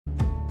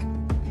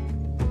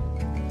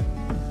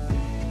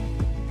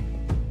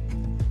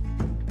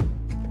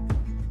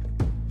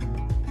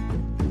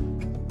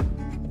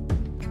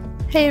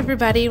Hey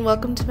everybody, and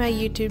welcome to my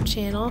YouTube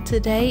channel.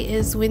 Today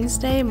is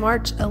Wednesday,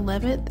 March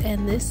 11th,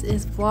 and this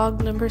is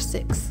vlog number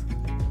 6.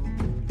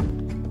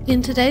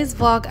 In today's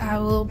vlog, I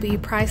will be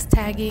price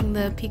tagging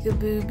the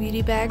Peekaboo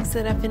beauty bags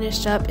that I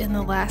finished up in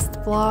the last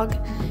vlog,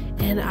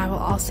 and I will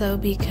also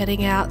be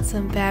cutting out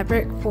some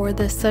fabric for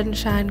the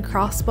Sunshine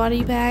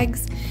Crossbody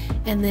bags,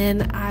 and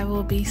then I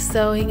will be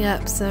sewing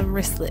up some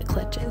wristlet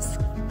clutches.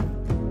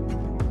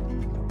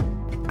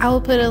 I will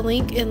put a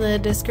link in the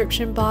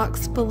description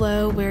box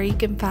below where you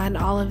can find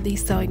all of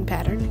these sewing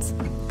patterns.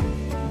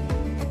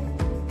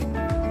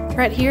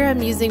 Right here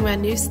I'm using my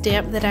new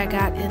stamp that I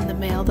got in the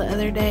mail the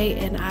other day,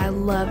 and I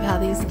love how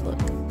these look.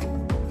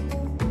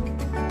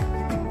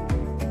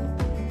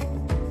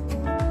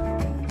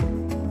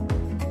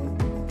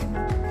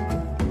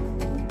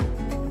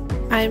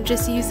 I'm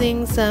just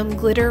using some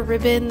glitter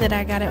ribbon that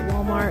I got at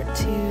Walmart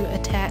to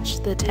attach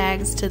the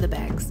tags to the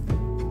bags.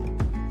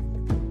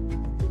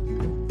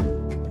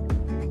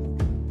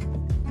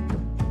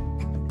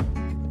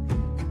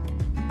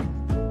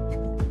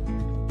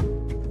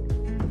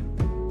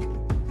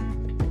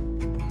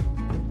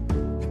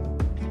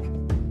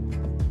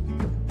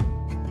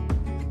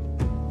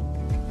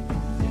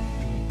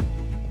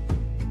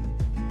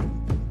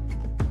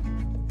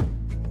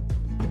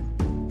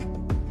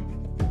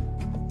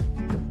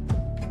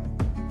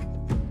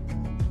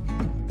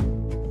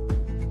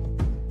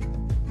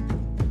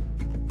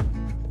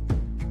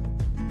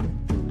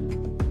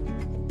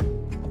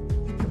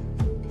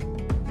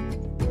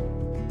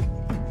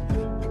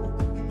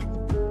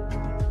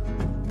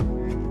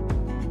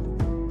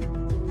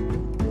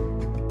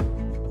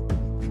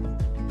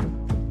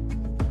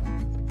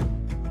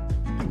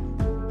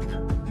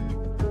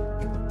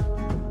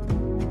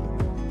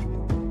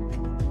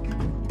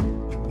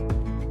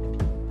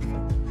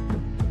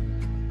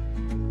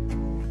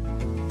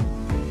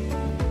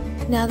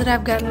 Now that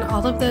I've gotten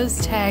all of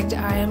those tagged,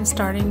 I am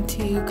starting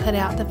to cut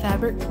out the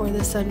fabric for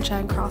the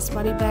Sunshine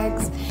Crossbody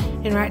bags,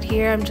 and right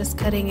here I'm just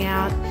cutting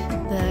out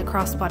the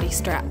crossbody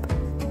strap.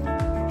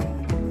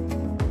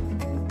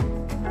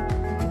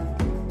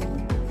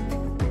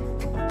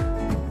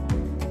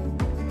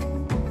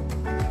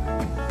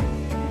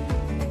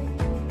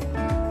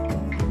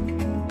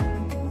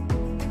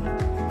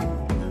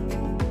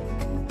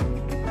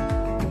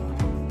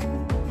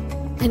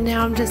 And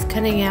now I'm just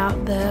cutting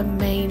out the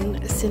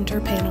main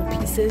center panel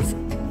pieces.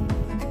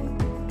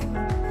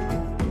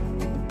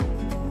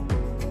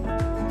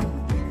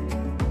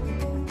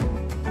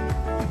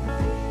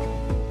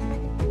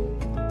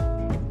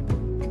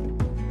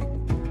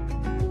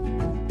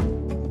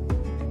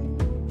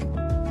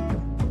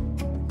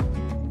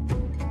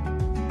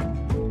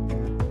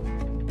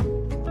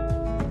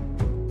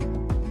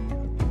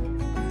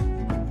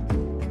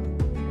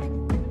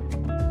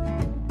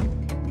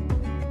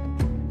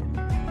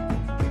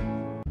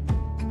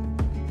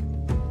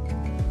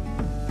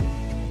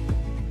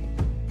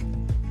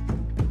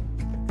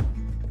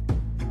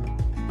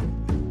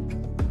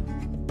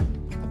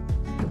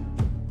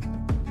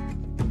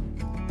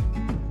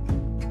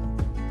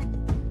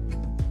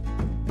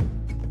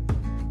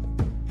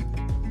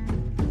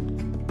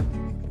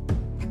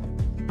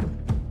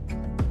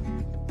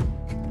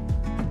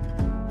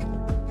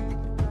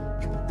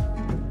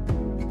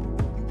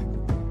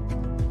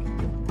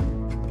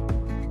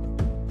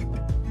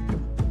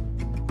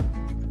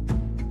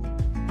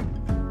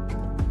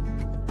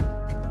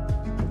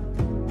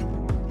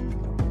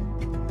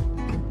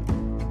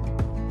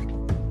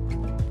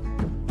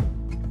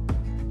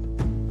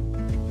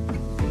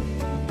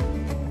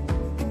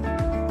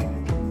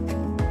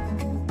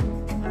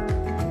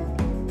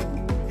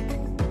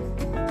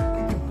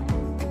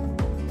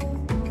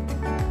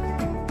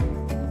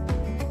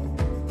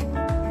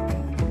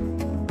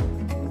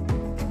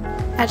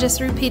 I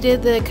just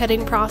repeated the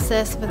cutting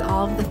process with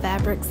all of the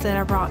fabrics that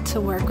I brought to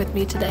work with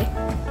me today.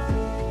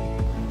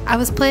 I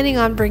was planning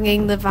on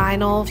bringing the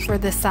vinyl for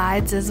the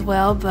sides as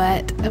well,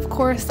 but of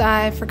course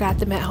I forgot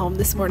them at home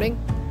this morning.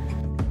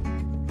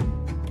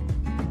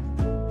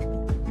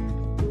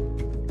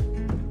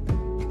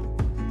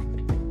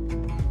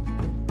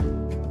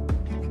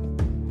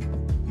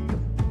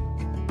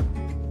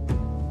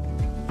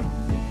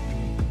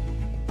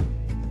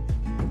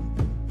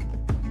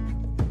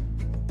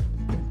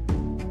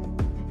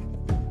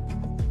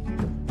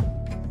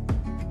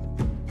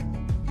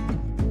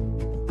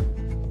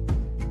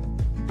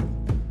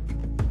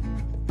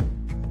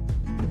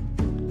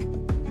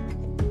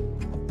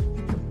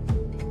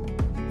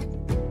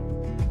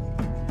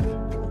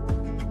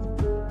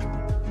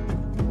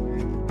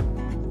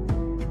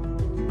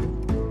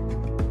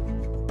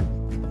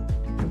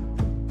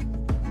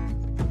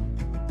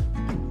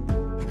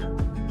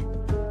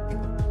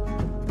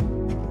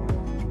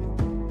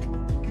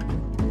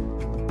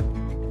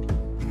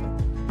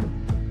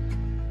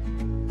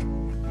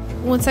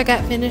 Once I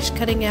got finished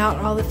cutting out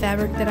all the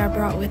fabric that I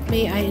brought with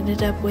me, I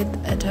ended up with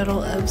a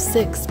total of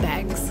 6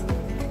 bags.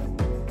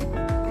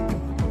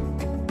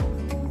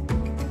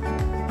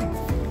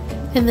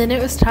 And then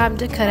it was time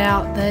to cut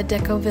out the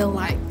Decoville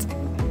light.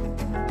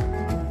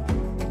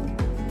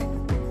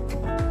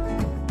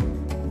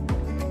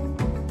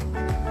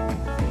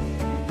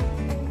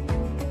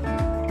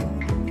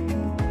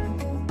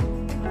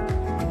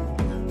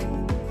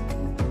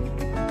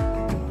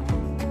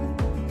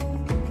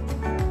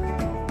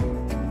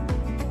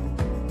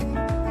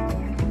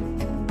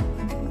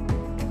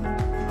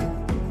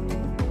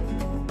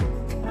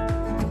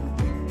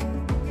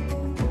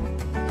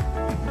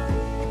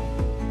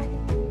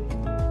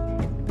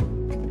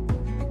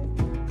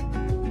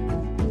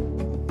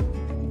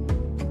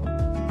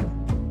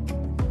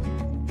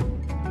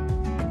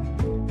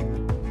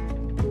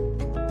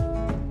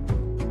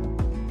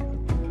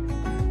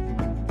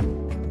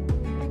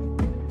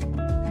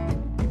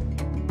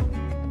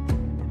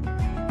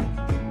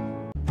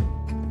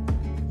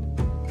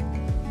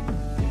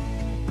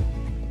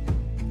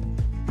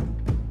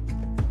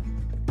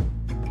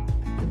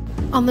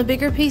 On the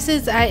bigger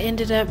pieces, I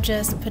ended up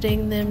just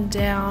putting them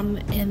down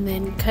and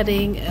then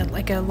cutting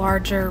like a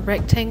larger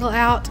rectangle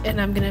out, and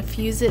I'm going to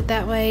fuse it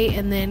that way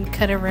and then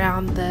cut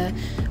around the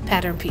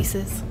pattern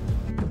pieces.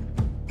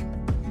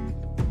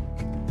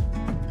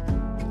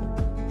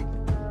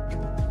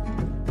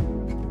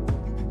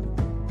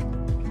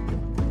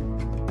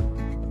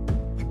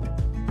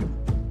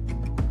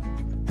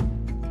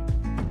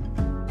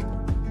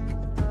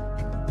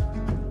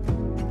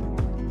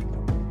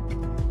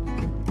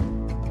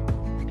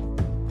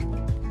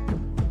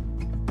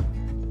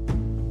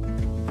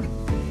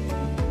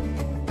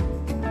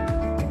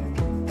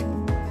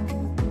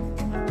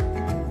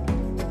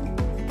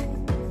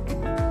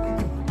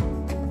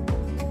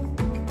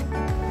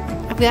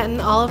 I've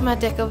gotten all of my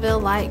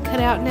Decoville light cut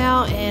out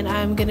now, and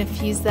I'm going to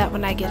fuse that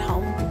when I get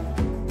home.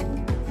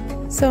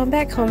 So I'm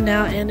back home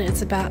now, and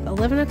it's about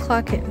 11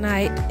 o'clock at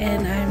night,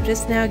 and I'm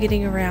just now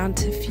getting around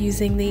to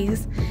fusing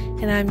these.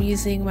 And I'm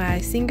using my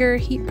Singer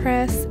heat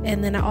press,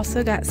 and then I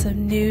also got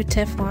some new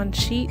Teflon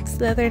sheets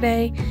the other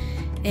day,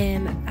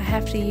 and I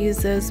have to use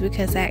those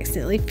because I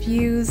accidentally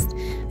fused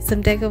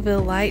some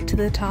Decoville light to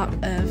the top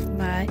of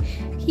my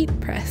heat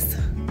press.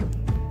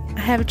 I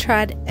have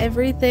tried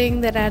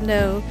everything that I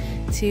know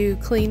to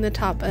clean the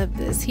top of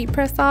this heat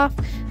press off,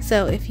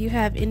 so if you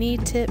have any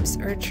tips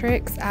or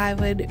tricks, I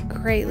would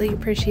greatly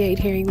appreciate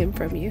hearing them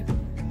from you.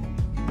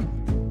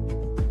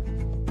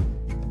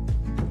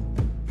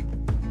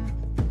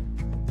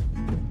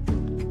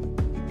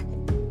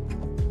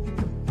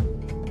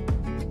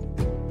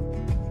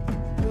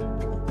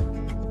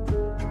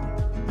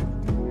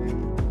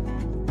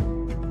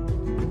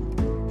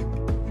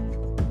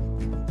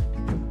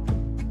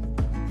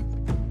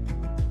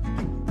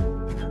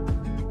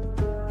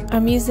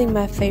 I'm using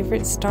my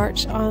favorite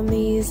starch on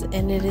these,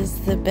 and it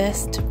is the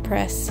Best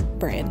Press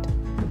brand.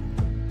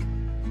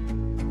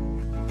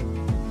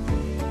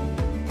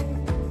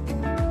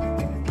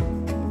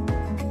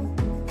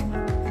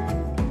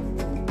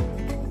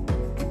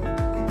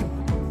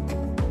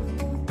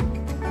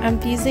 I'm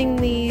fusing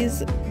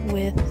these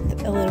with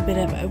a little bit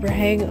of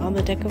overhang on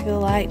the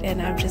Decoville light,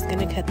 and I'm just going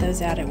to cut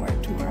those out at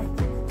work tomorrow.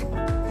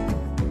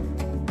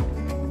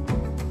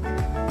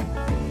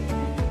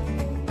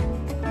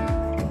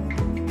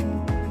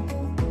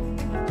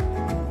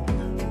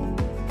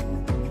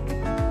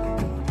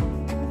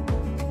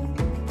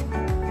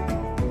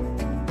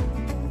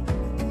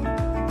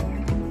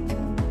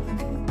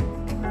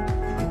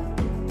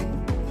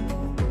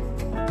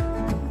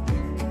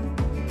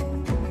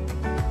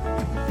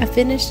 I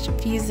finished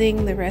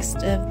fusing the rest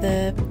of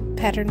the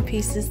pattern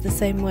pieces the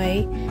same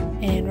way,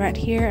 and right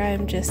here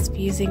I'm just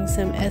fusing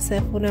some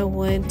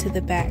SF101 to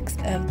the backs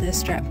of the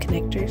strap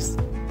connectors.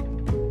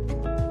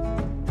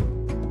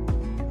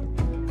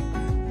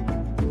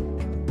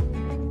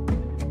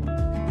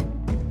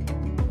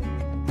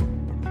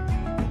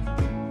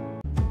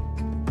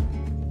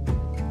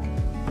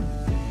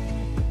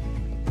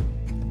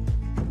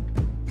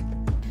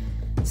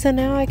 So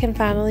now I can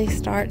finally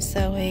start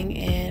sewing,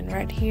 and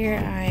right here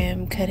I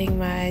am cutting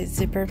my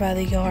zipper by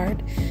the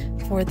yard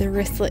for the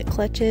wristlet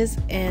clutches,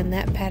 and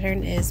that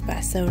pattern is by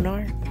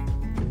Sonar.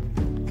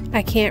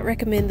 I can't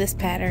recommend this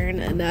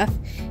pattern enough.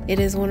 It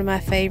is one of my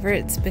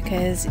favorites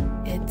because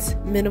it's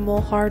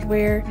minimal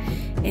hardware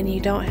and you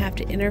don't have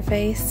to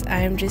interface. I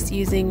am just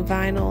using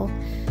vinyl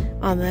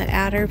on the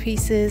outer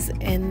pieces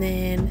and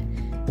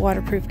then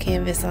waterproof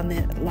canvas on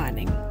the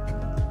lining.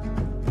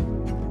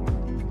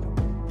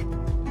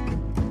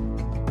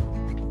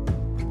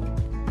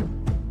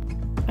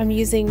 I'm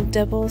using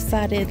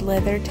double-sided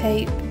leather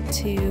tape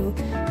to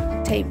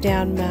tape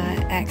down my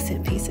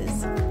accent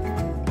pieces.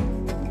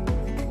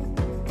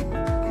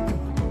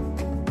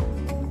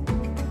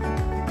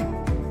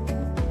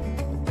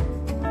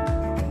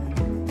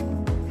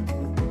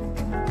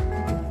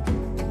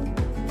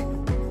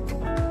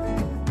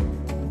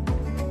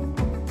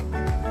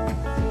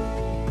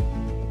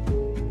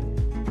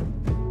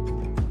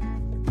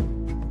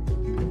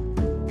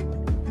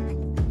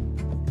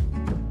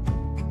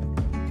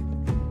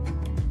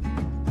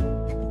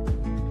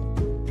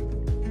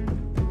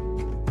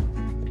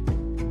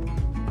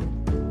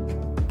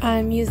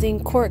 I'm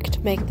using cork to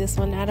make this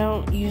one. I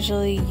don't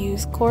usually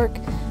use cork,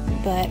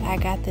 but I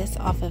got this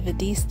off of a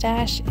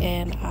D-stash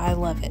and I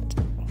love it.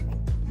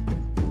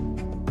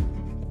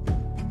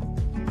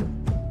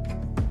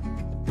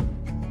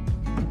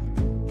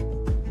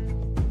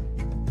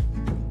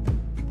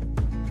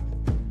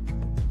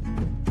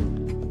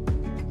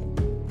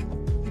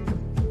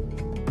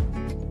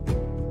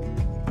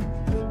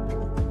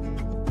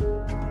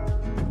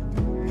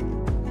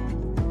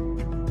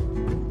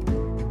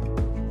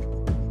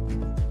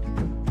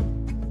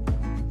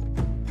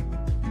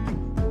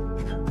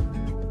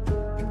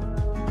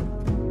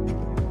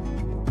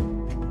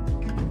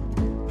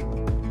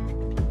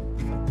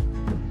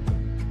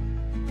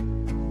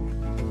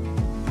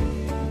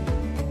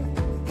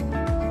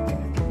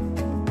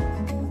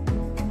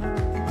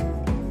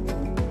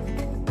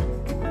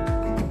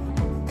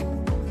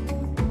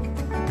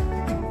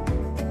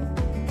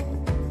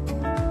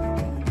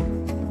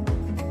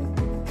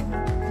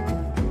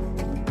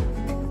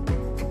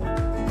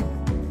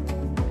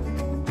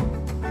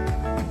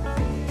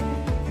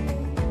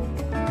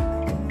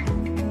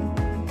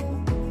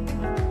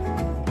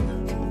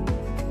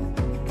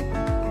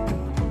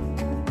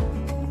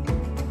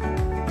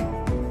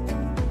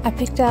 I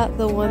picked out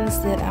the ones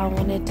that I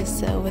wanted to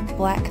sew with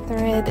black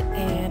thread,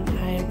 and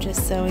I am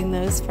just sewing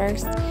those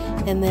first,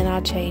 and then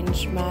I'll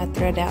change my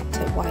thread out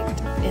to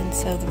white and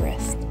sew the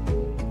rest.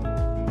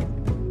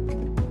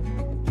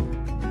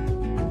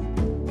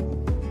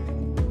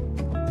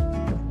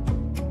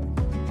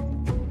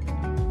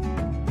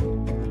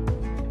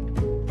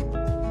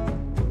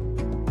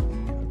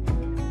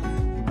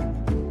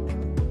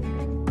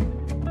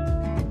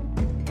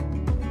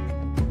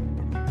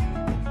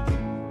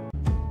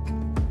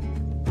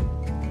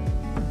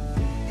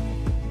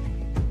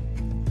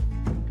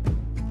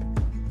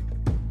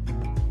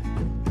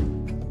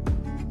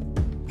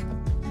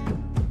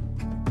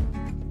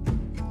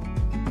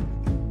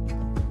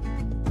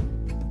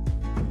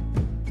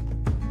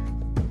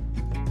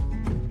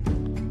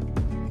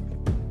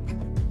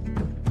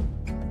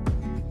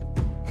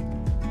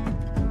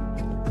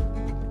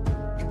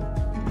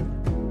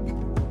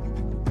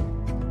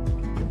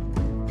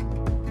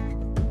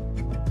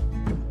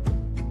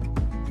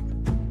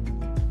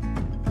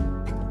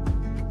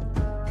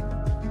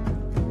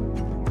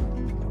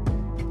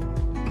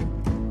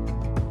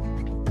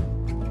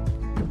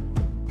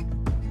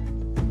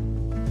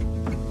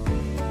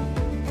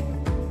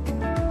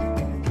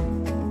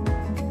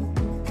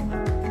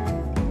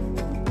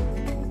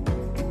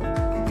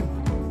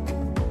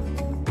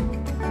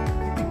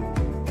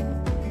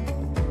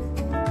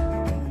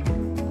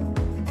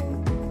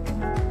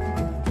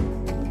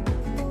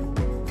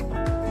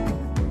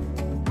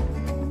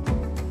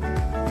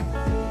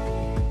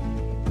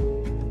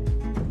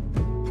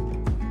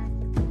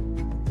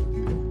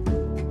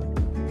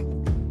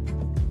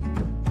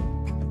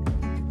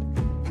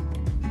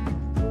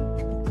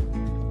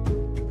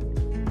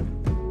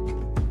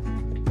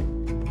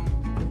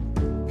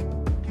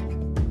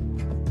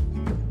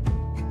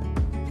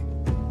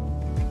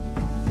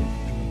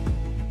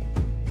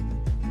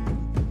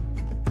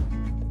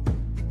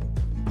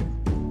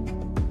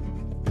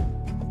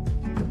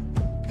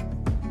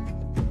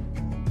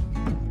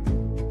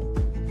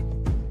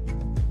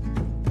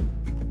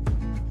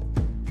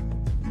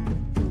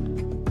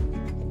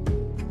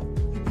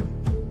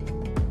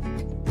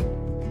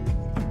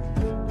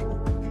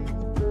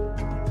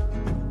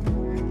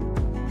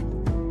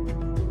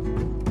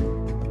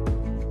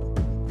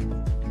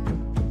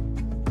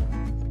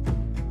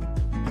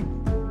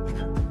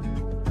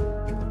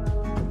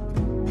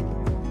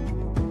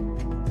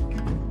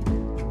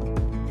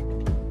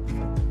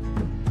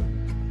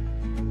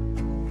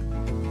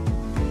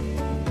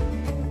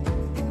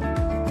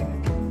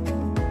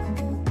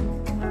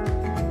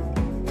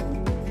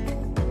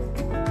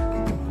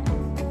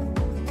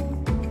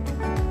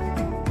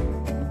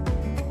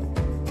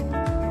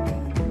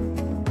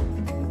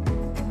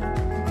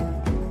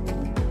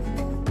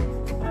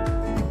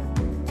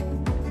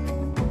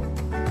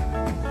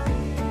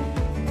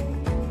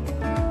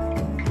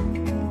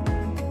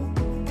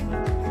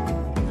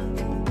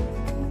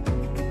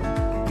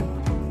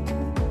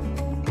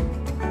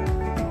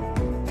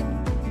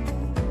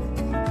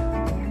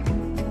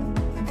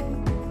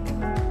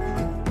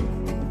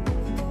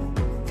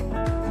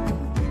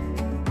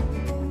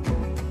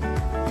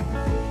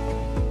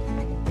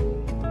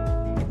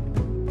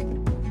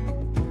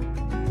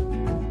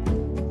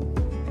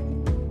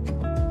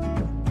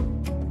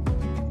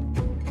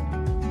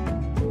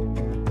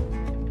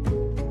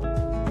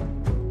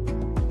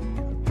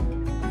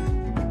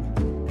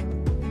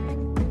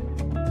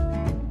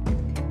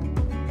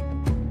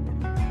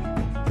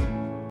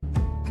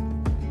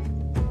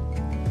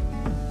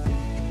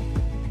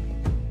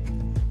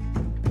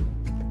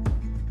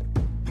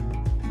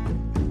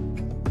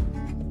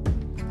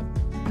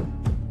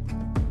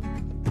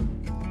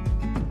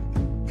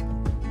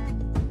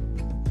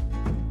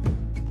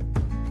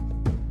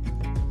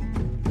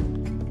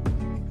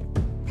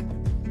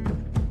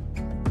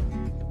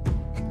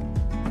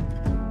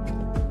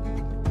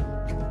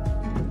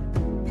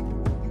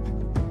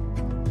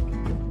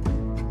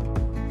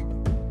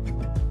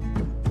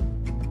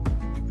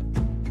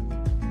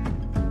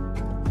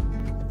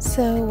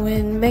 So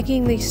when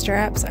making these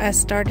straps, I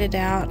started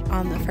out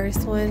on the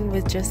first one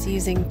with just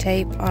using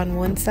tape on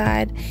one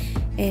side,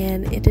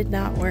 and it did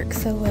not work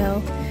so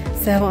well.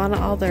 So on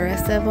all the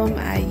rest of them,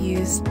 I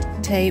used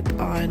tape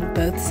on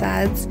both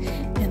sides,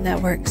 and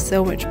that worked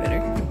so much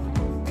better.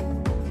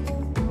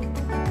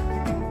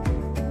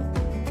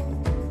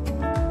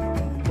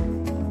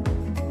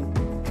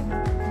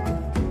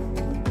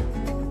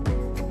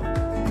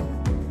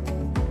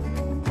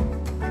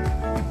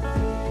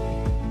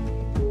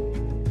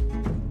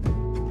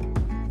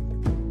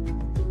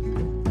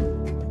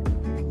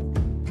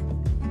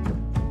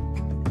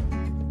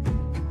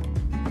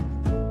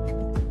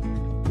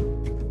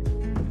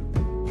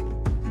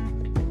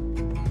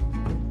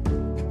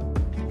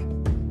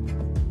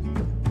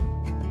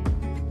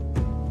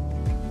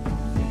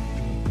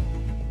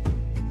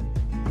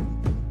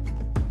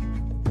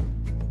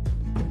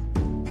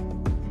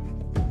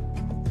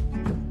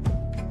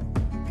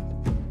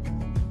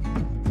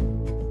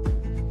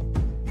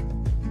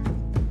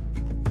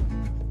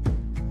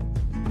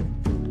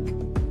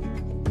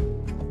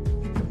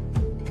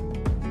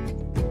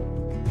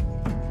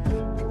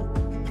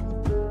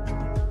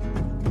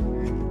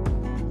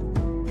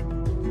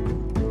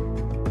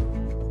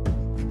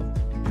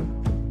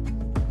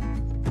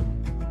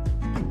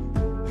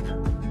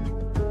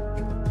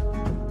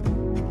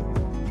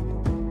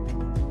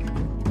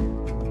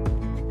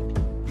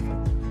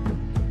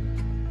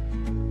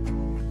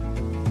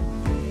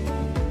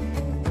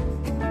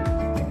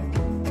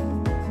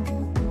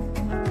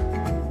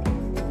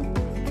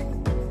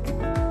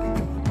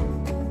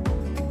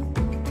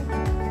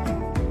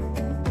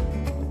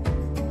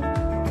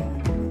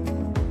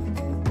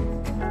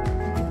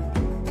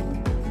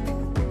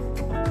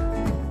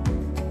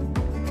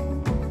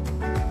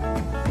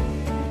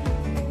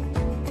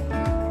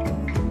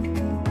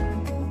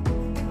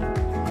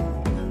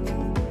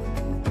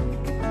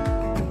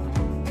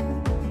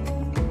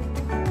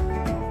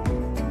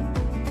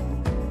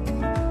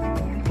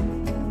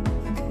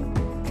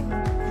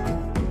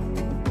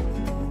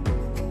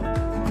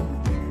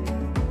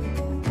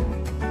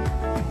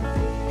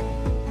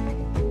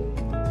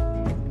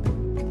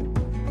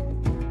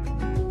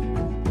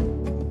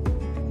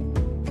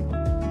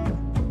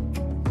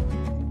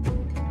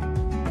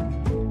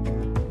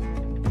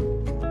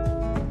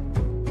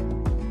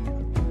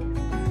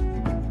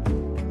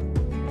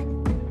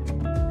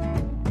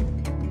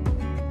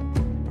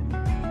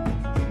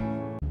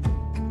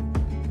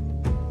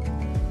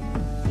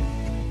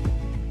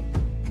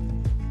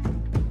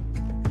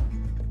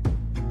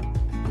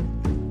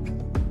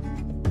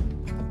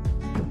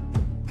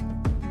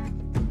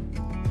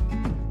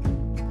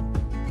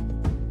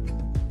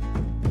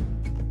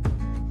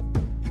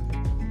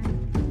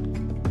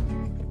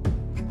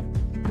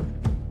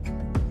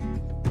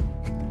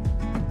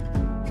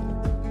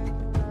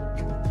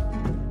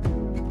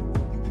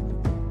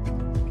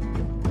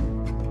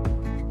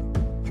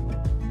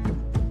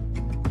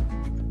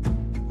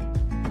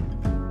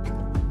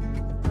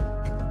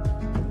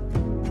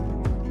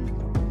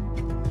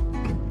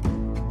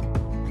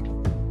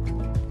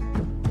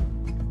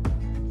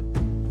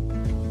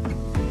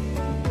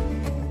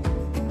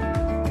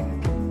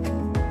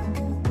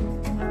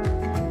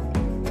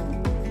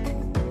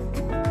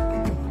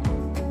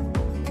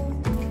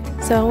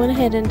 So I went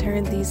ahead and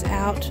turned these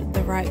out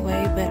the right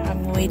way, but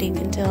I'm waiting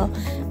until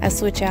I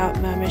switch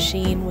out my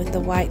machine with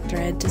the white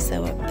thread to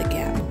sew up the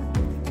gap.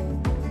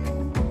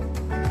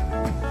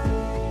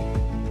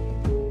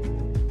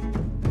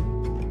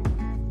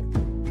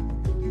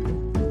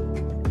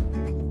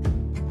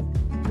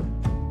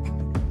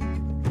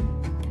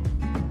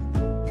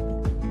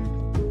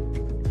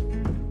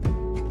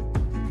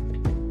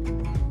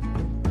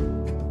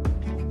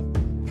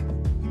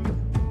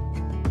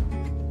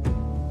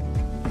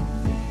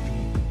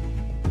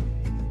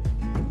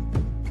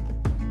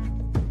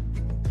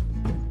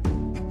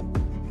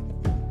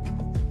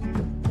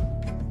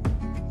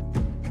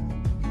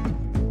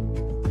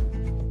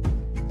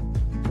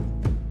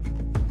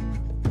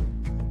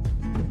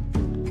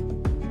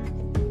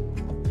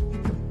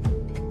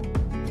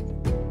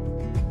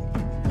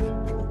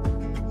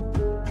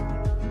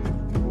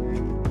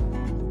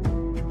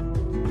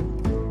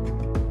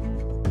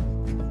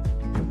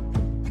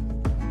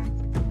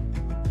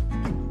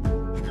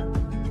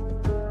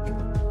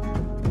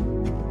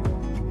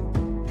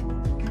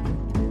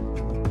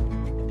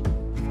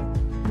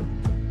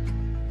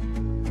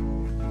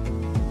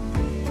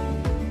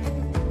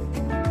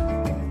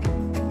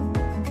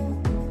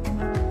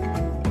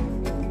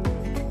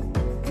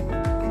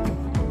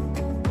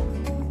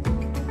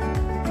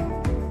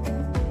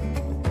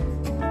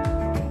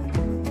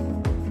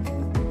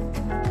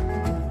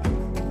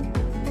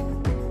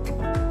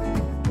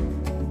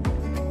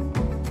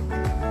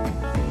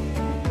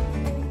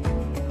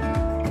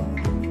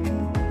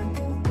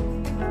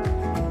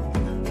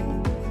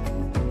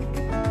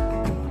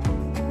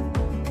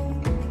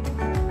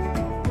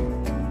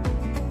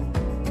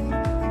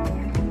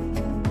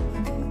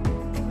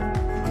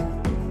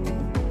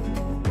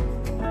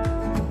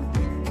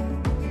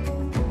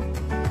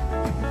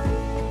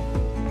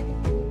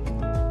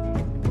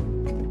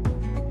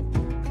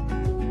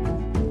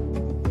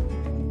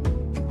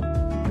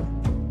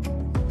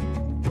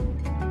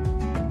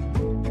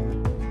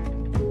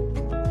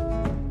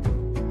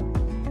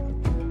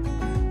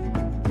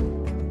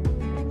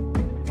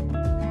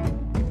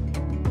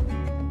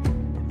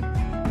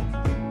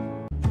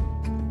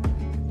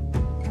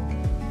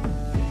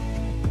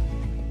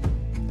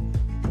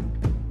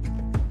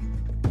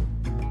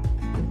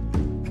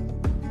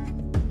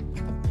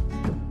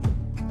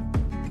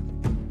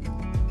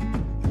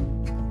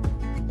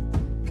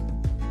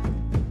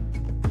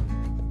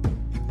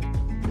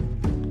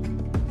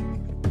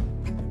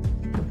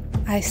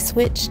 I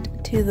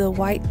switched to the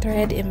white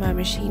thread in my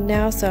machine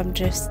now, so I'm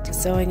just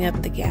sewing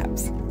up the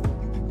gaps.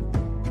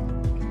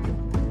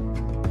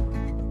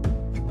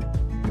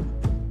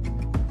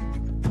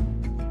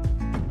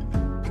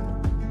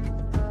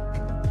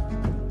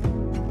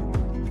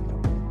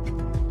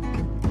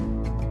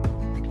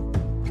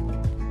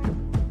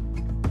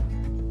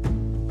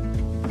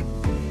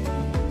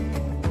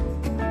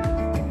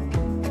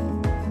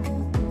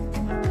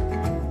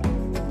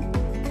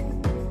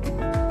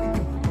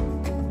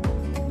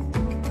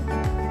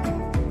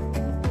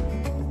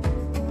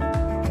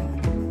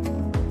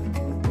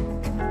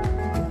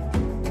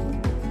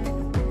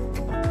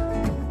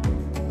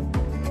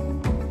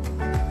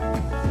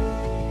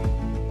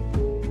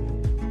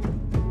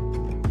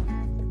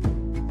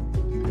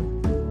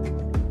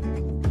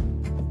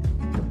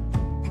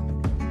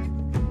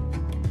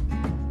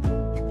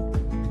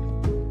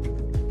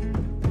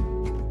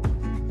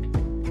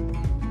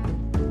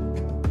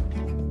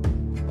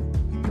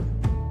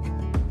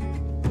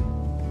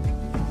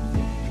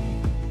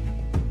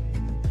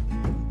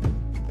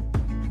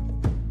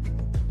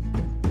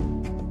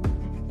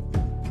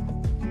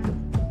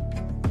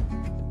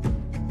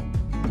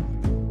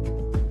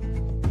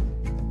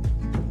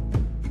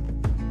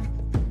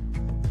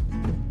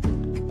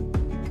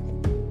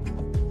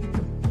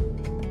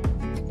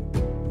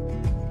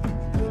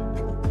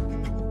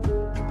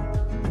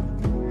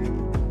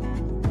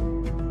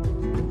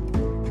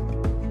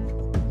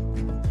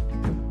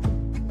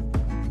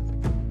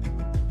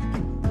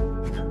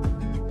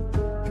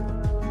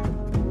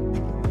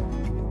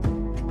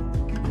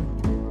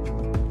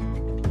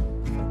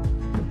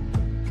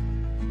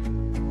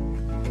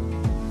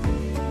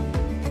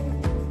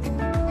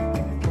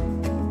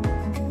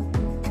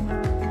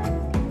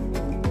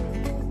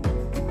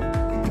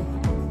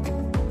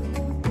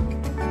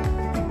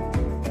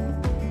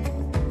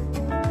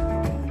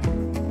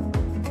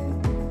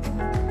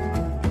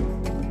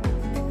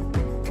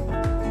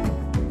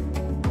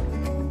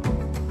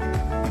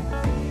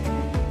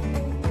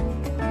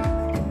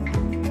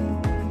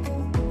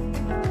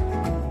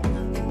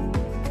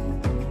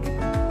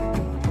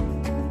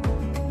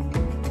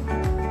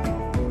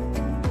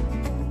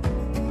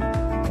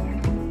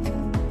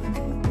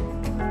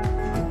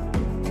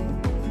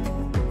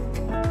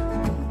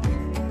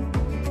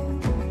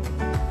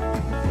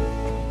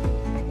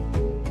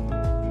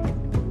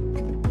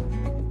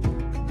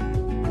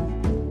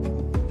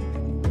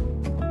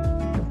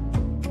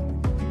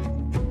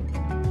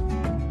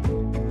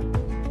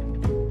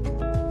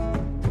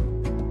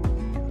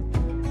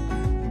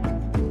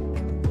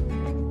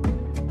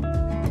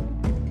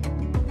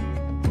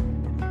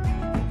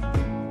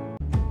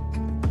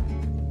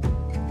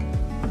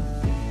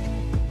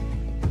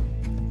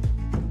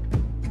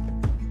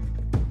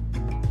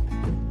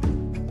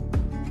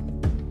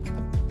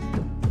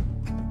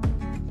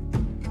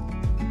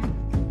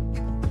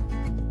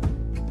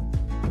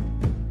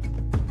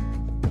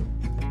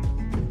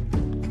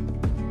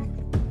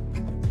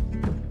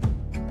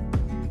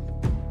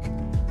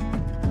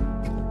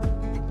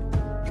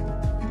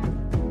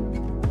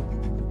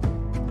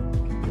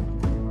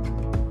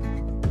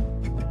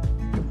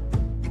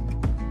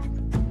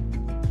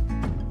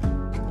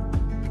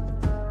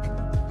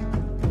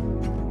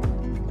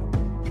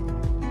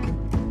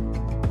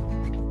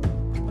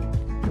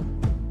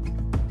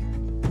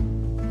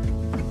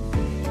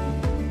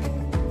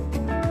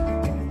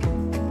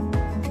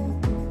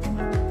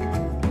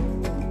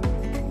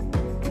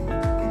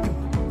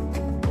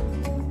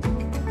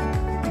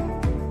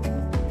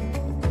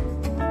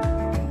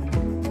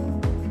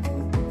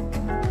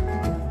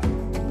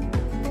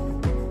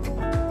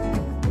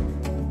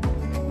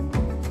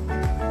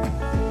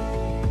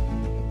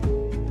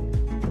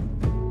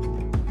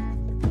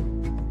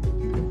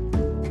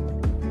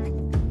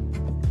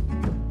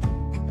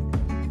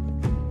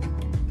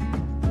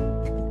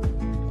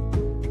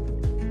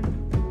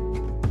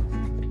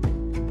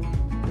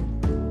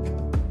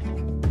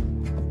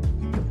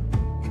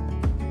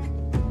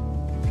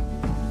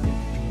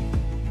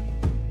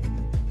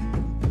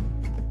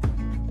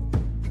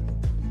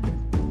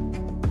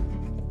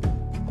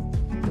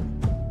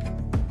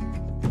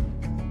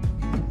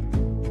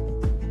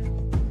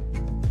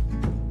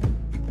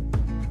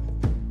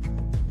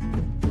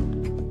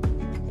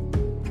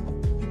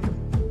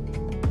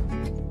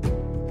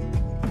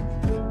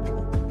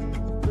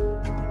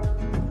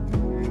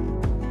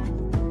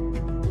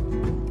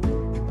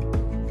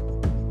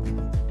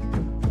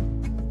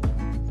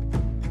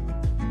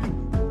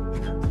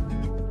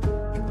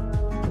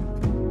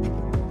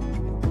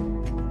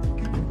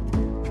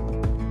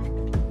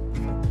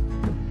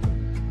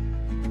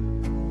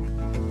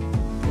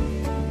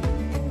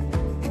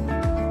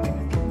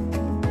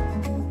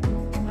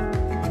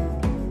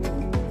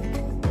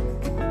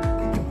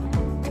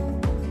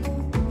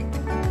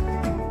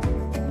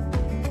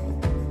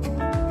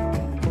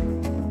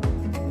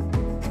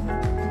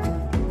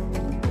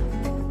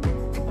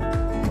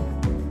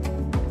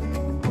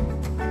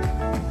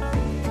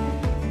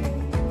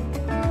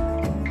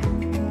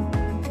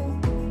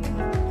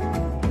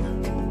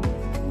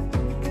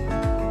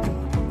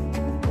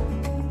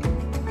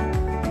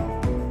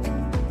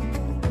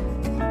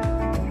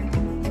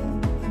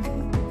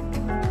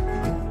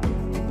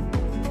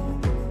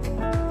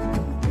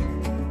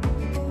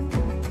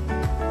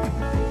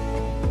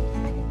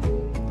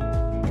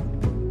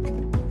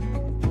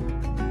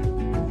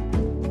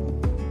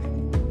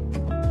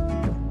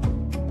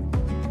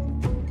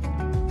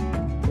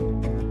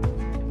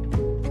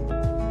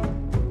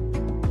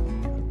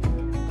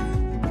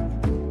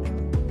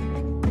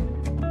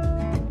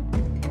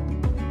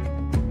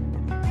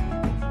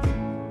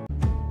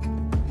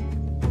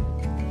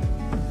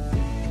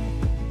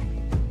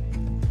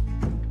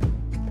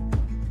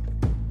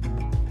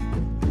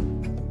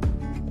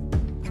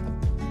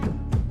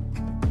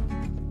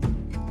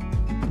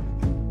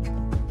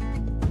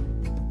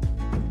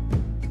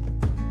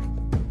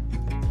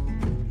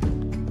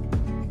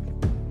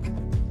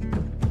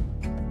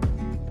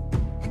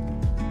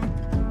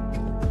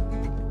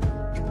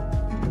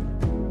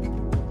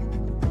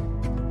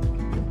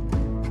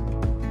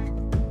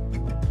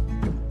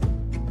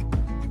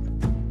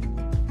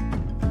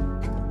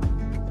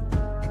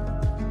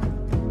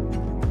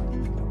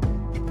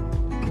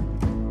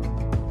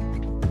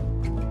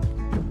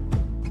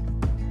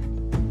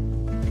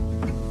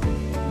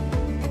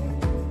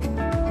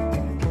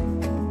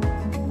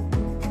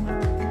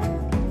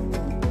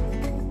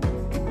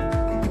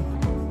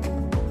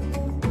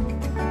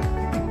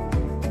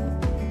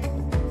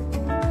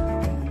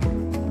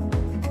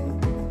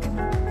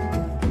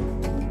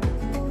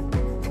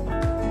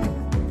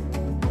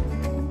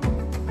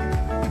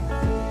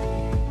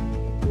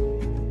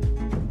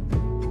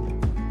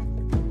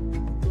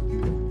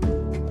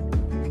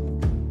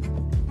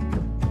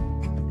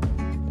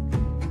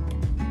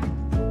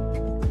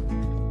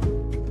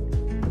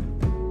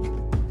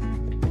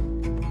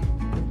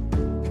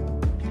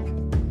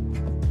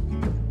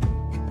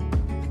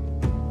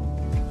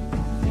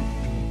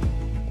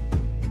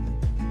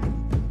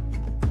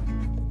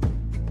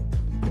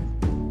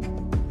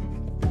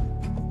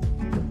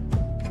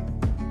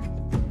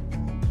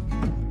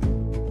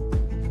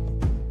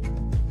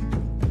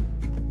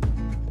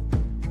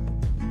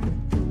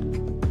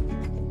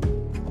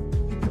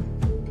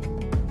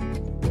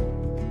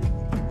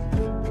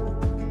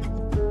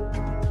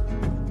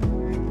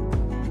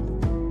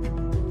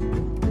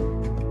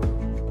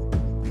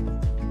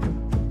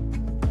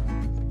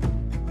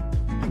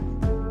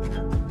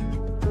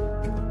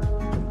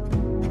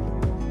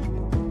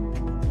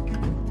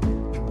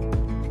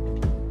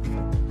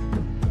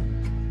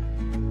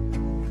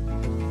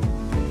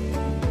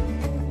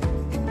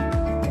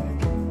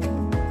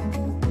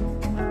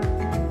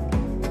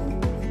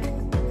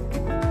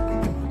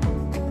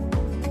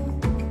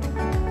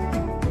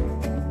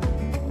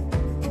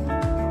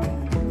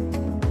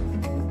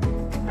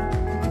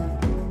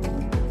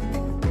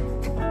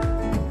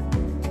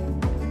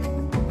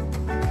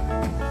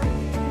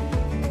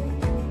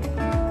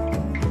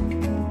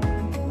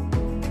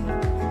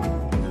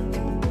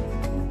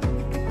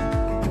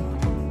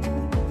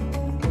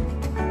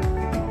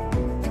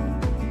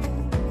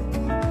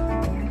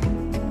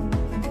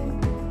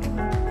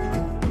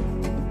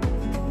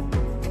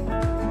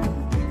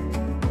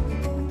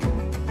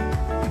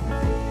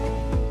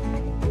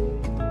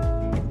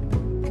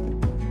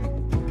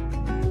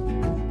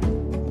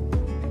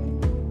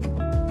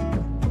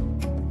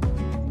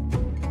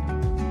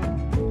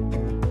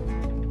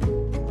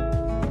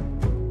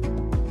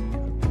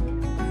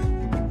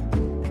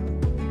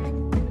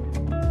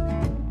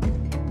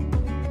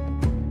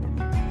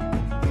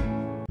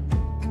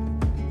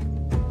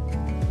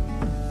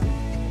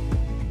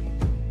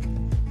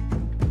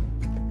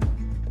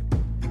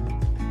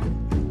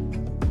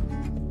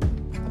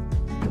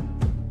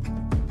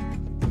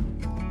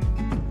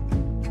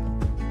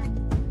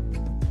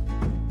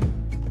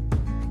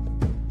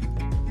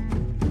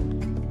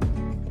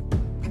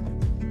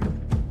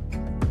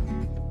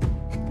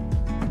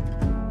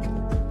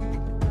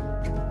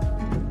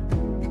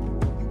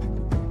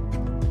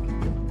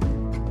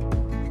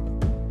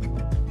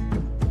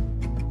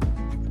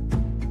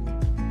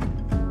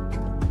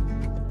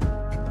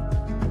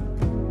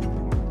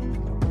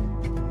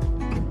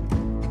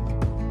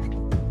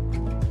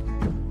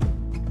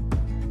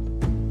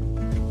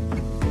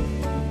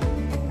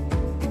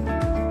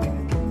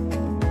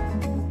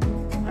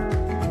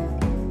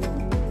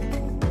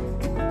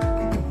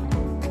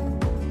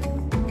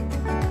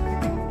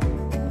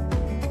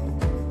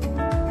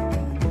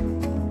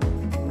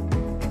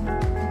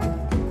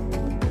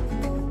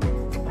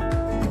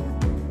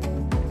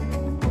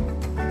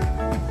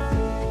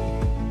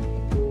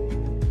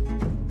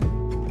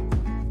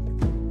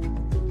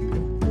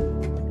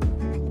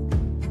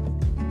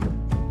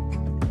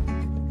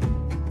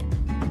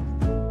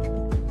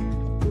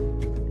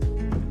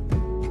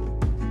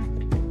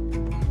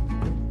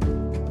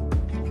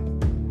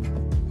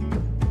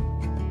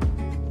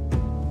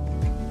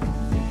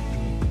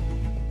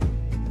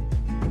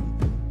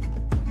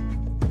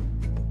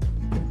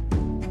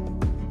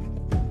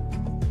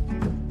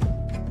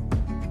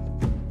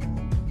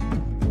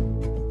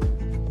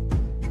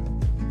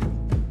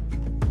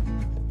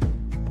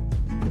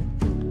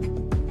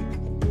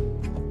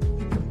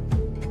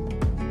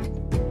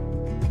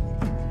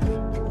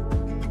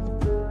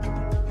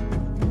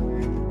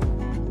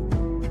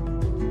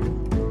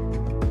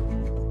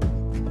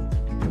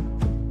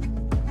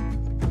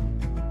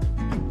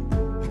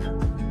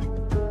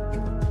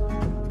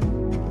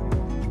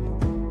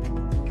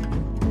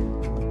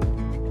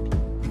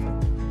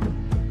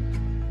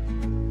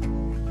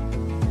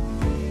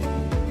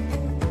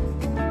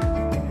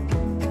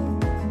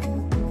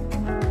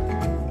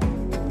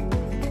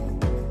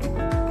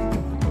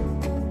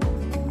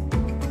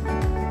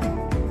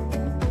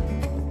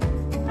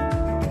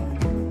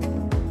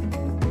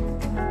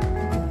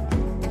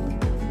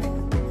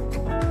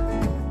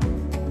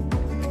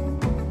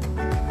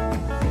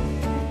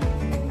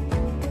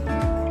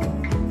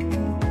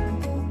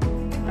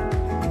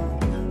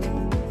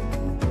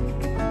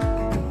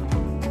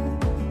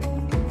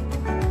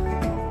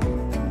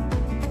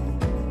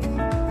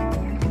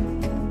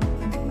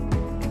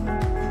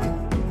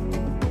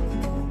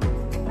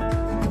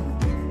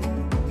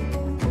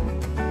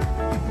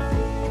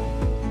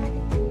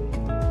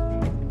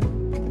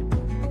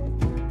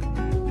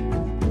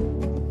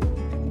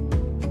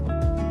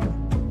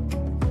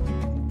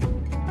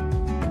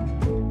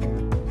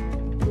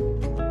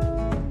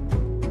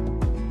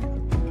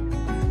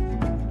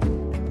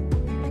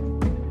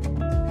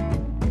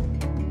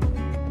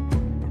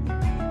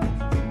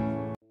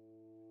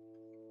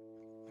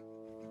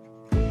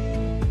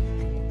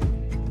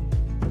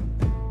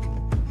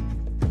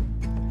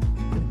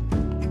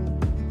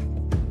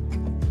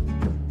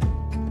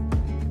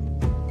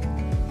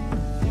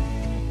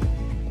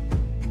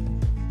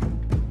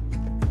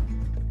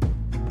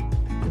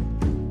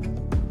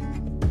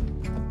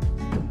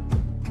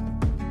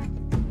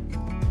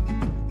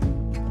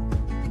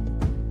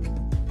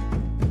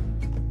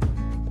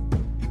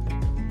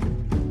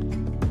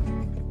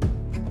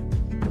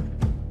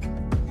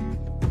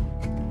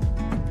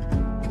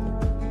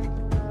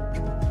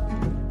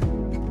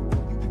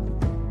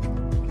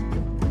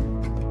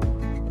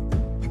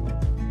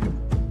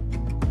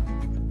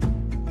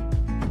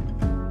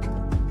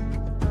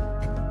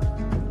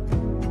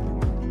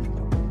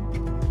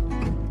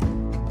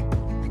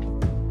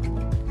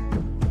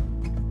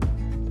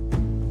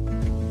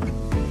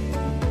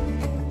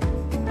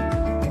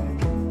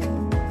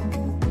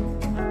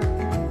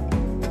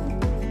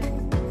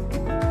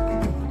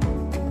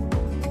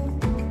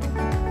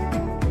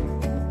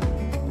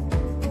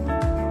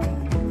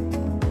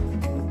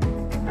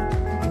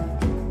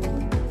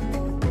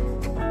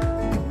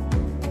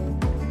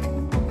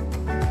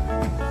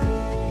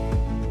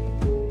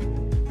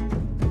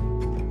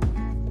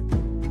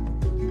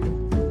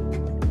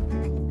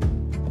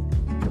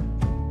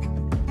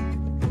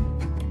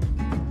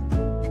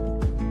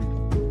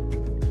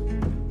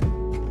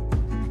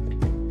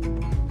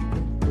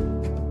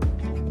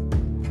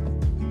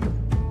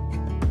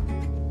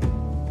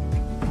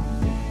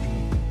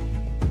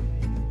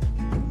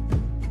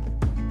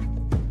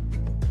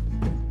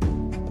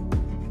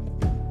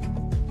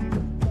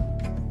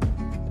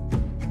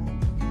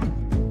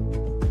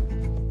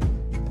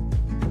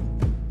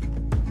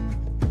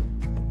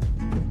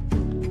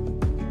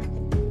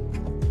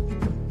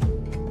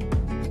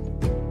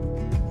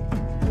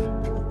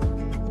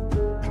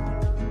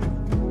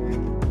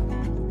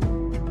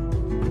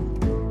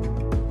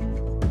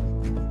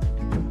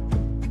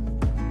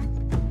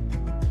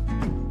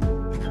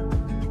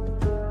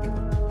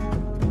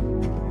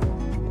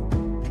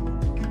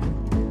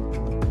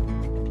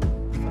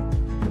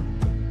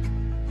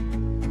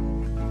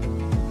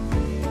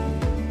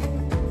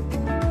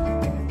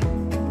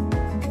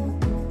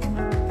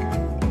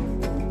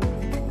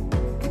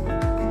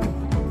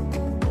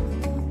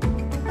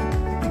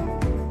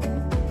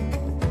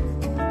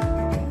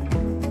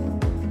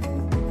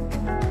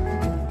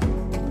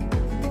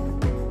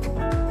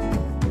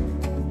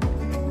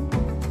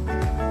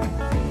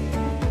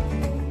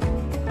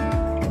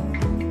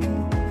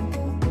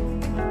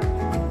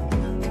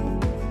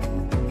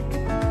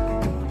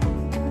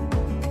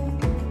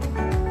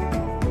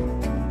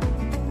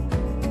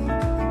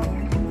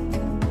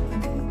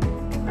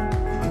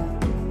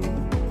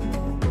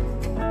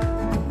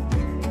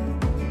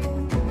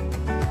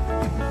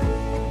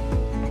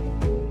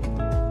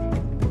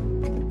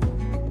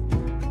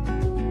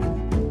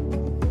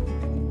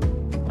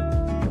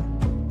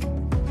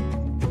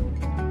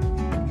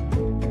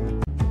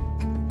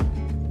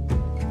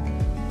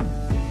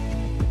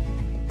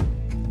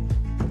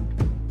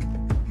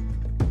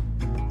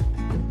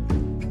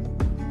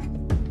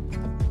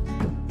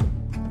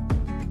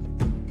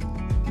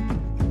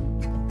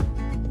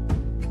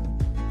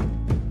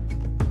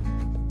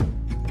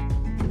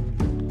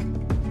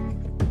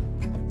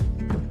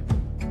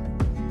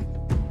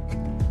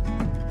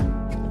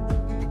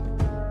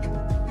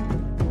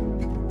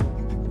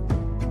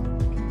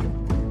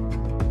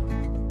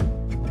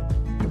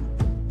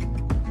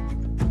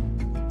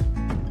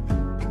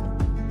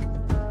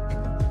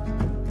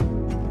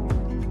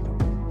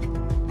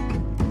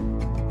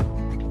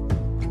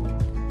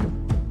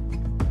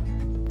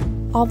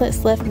 All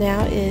that's left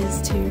now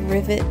is to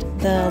rivet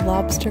the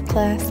lobster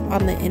clasp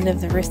on the end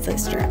of the wristlet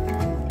strap.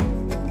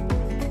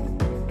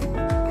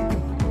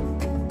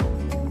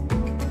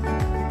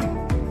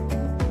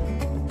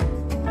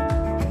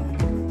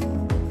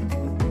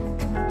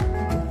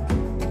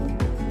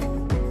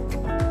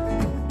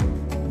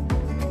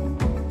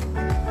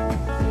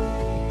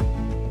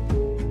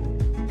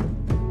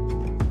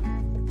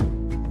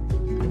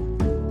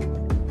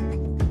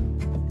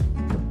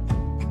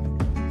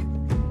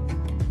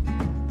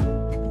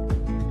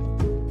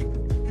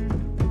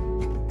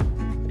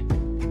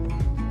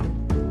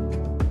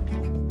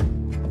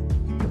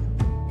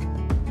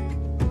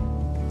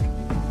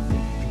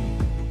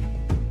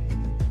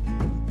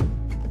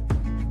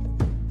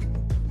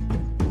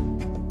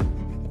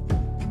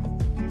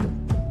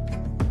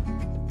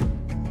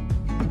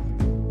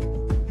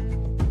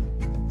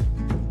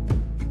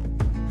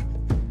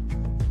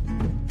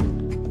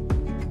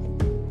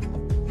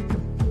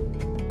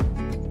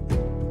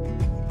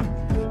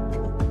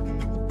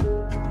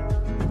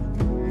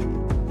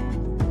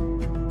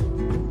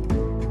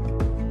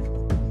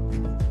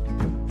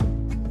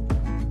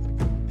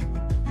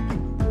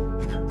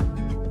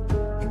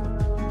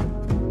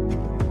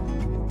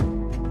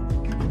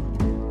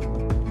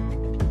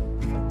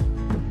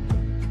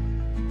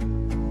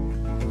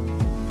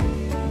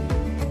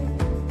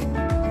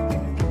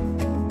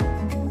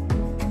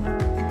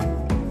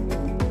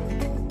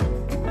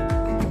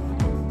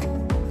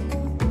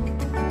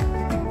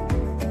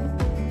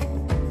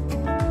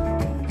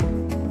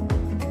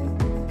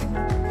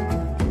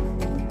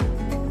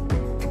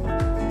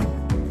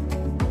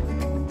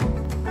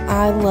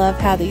 I love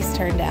how these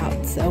turned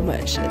out so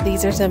much.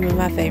 These are some of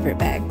my favorite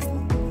bags.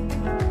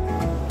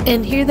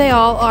 And here they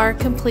all are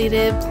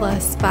completed,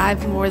 plus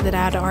 5 more that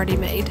I'd already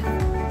made.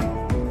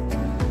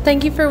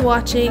 Thank you for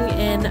watching,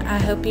 and I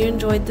hope you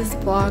enjoyed this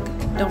vlog.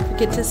 Don't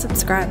forget to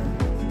subscribe.